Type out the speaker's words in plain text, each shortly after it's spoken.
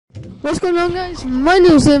What's going on, guys? My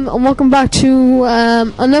name is Lim and welcome back to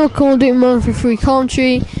another Call of Duty Modern Warfare 3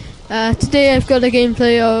 commentary. Today I've got a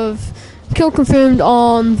gameplay of kill confirmed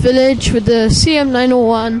on Village with the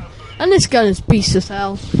CM901, and this gun is beast as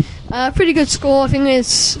hell. Pretty good score. I think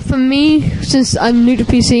it's, for me, since I'm new to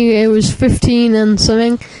PC, it was 15 and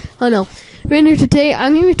something. I know. Right now today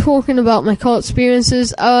I'm going to be talking about my COD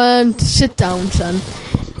experiences and sit down, son,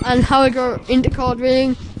 and how I got into COD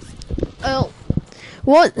really.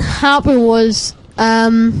 What happened was,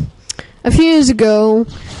 a few years ago,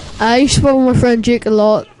 I used to play with my friend Jake a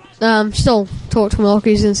lot. Still talk to him a lot,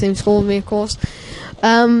 he's in the same school with me, of course.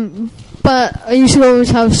 But I used to go to his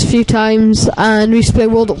house a few times, and we used to play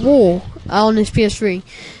World at War on his PS3.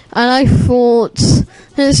 And I thought, hey,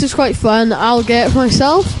 this is quite fun, I'll get it for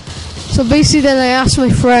myself. So basically then I asked my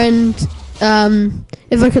friend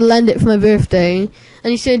if I could lend it for my birthday,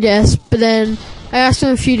 and he said yes, but then I asked him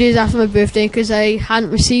a few days after my birthday because I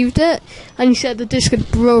hadn't received it, and he said the disc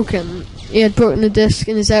had broken. He had broken the disc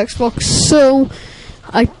in his Xbox, so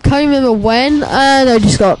I can't remember when, and I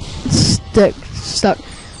just got stuck.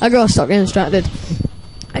 I got stuck and distracted.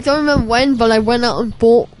 I don't remember when, but I went out and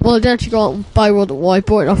bought, well, I didn't actually go out and buy World at War, I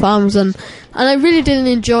bought it off Amazon, and I really didn't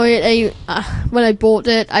enjoy it. When I bought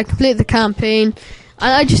it, I completed the campaign,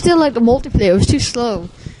 and I just didn't like the multiplayer, it was too slow.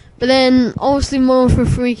 But then, obviously, Modern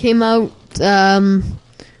Warfare 3 came out,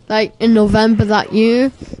 like in November that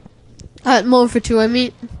year. Modern Warfare 2, I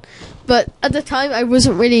mean. But at the time, I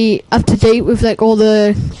wasn't really up to date with like all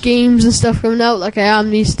the games and stuff coming out like I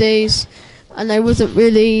am these days, and I wasn't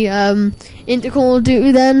really into Call of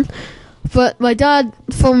Duty then. But my dad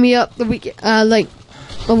phoned me up a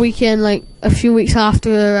weekend, like a few weeks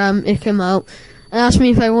after it came out, and asked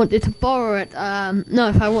me if I wanted to borrow it. No,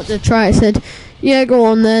 if I wanted to try it. I said, yeah, go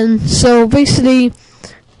on then. So basically,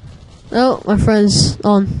 oh, my friend's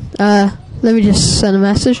on. Let me just send a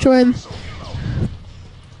message to him.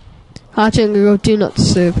 Actually, I'm gonna go do not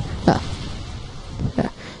disturb. Yeah.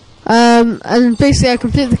 And basically I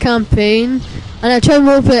completed the campaign, and I tried to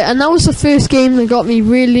roleplay it, and that was the first game that got me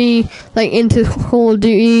really like into Call of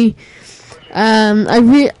Duty. I'll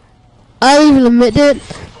even admit it.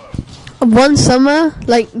 One summer,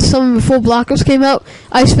 like the summer before Black Ops came out,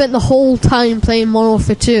 I spent the whole time playing Modern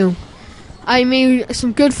Warfare 2. I made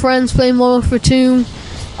some good friends playing Modern Warfare 2,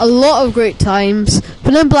 a lot of great times,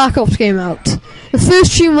 but then Black Ops came out. The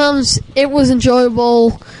first few months, it was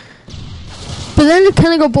enjoyable, but then it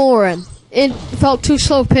kind of got boring. It felt too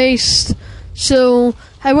slow paced, so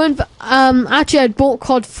I went, actually I bought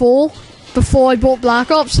COD 4 before I bought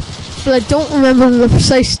Black Ops, but I don't remember the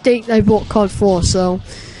precise date I bought COD 4, so,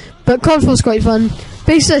 but COD 4 was quite fun.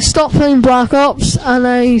 Basically I stopped playing Black Ops, and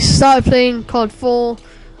I started playing COD 4,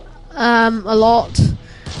 a lot.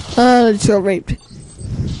 I just got raped.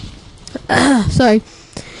 Sorry.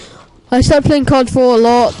 I started playing COD 4 a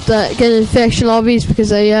lot, getting infection lobbies, because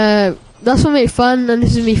that's what made it fun, and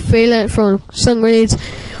this is me failing it from stun grenades.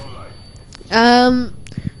 Damn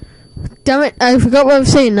it, I forgot what I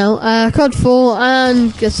was saying now. COD 4,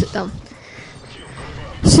 and just sit down.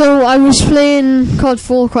 So I was playing COD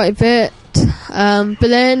 4 quite a bit, but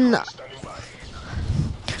then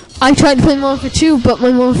I tried to play Modern Warfare 2, but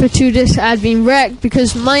my Modern Warfare 2 disc had been wrecked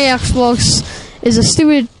because my Xbox is a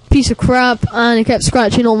stupid piece of crap, and it kept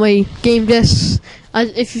scratching all my game discs.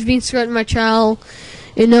 If you've been scratching my channel,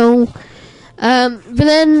 you know. But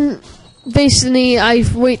then basically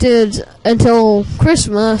I've waited until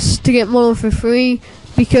Christmas to get Modern Warfare 3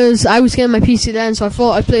 because I was getting my PC then, so I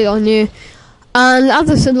thought I'd play it on here. And as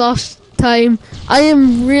I said last time, I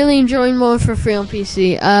am really enjoying Modern Warfare 3 on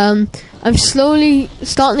PC. I'm slowly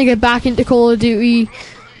starting to get back into Call of Duty.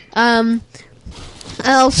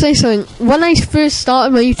 I'll say something. When I first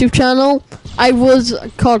started my YouTube channel, I was a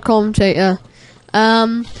COD commentator.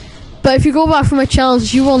 But if you go back through my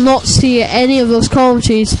channels, you will not see any of those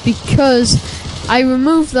commentaries because I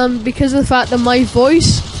removed them because of the fact that my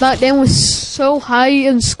voice back then was so high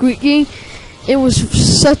and squeaky. It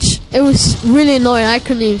was really annoying. I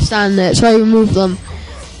couldn't even stand it, so I removed them.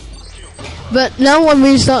 But now I'm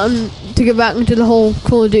really starting to get back into the whole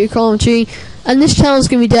Call of Duty commentary. And this channel is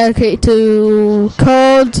going to be dedicated to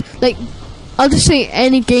COD, like, I'll just say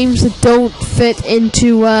any games that don't fit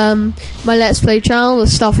into my Let's Play channel, the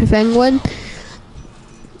Stuff with Penguin.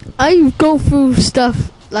 I go through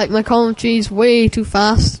stuff, like my commentaries, way too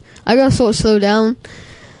fast. I gotta sort of slow down.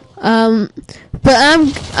 But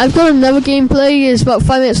I've got another gameplay, it's about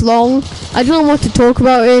 5 minutes long. I don't know what to talk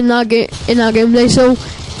about in that gameplay, so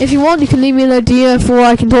if you want, you can leave me an idea for what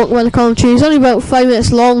I can talk about in the commentary. It's only about 5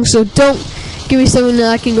 minutes long, so don't give me something that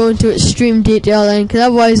I can go into extreme detail in, because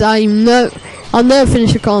otherwise I'll never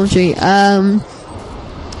finish a commentary.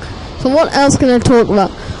 So what else can I talk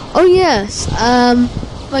about? Oh yes,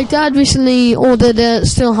 my dad recently ordered a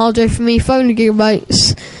external hard drive for me, 500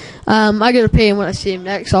 gigabytes. I gotta pay him when I see him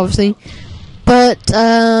next, obviously. But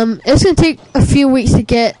it's gonna take a few weeks to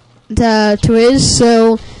get to his,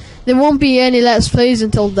 so there won't be any Let's Plays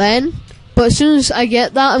until then. But as soon as I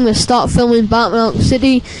get that, I'm gonna start filming Batman Arkham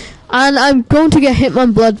City, and I'm going to get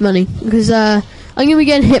Hitman Blood Money because I'm gonna be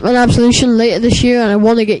getting Hitman Absolution later this year, and I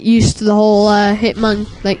want to get used to the whole Hitman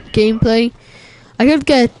like gameplay. I could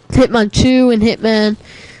get Hitman 2 and Hitman.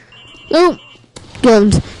 Oh,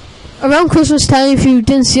 good. Around Christmas time, if you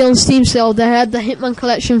didn't see on Steam sale, they had the Hitman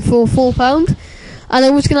collection for £4, and I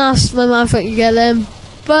was gonna ask my mum if I could get them,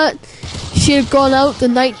 but she had gone out the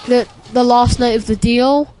last night of the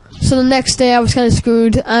deal. So the next day I was kind of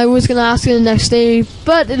screwed. I was gonna ask her the next day,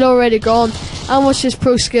 but it already gone. How much is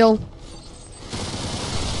Pro Skill?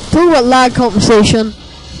 Talk about lag compensation.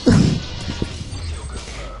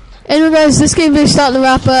 Anyway guys, this gameplay is starting to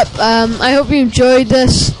wrap up. I hope you enjoyed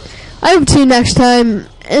this. I hope to see you next time.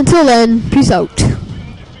 Until then, peace out.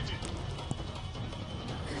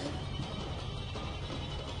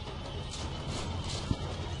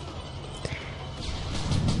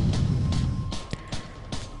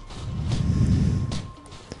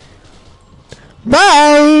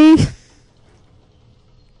 Bye.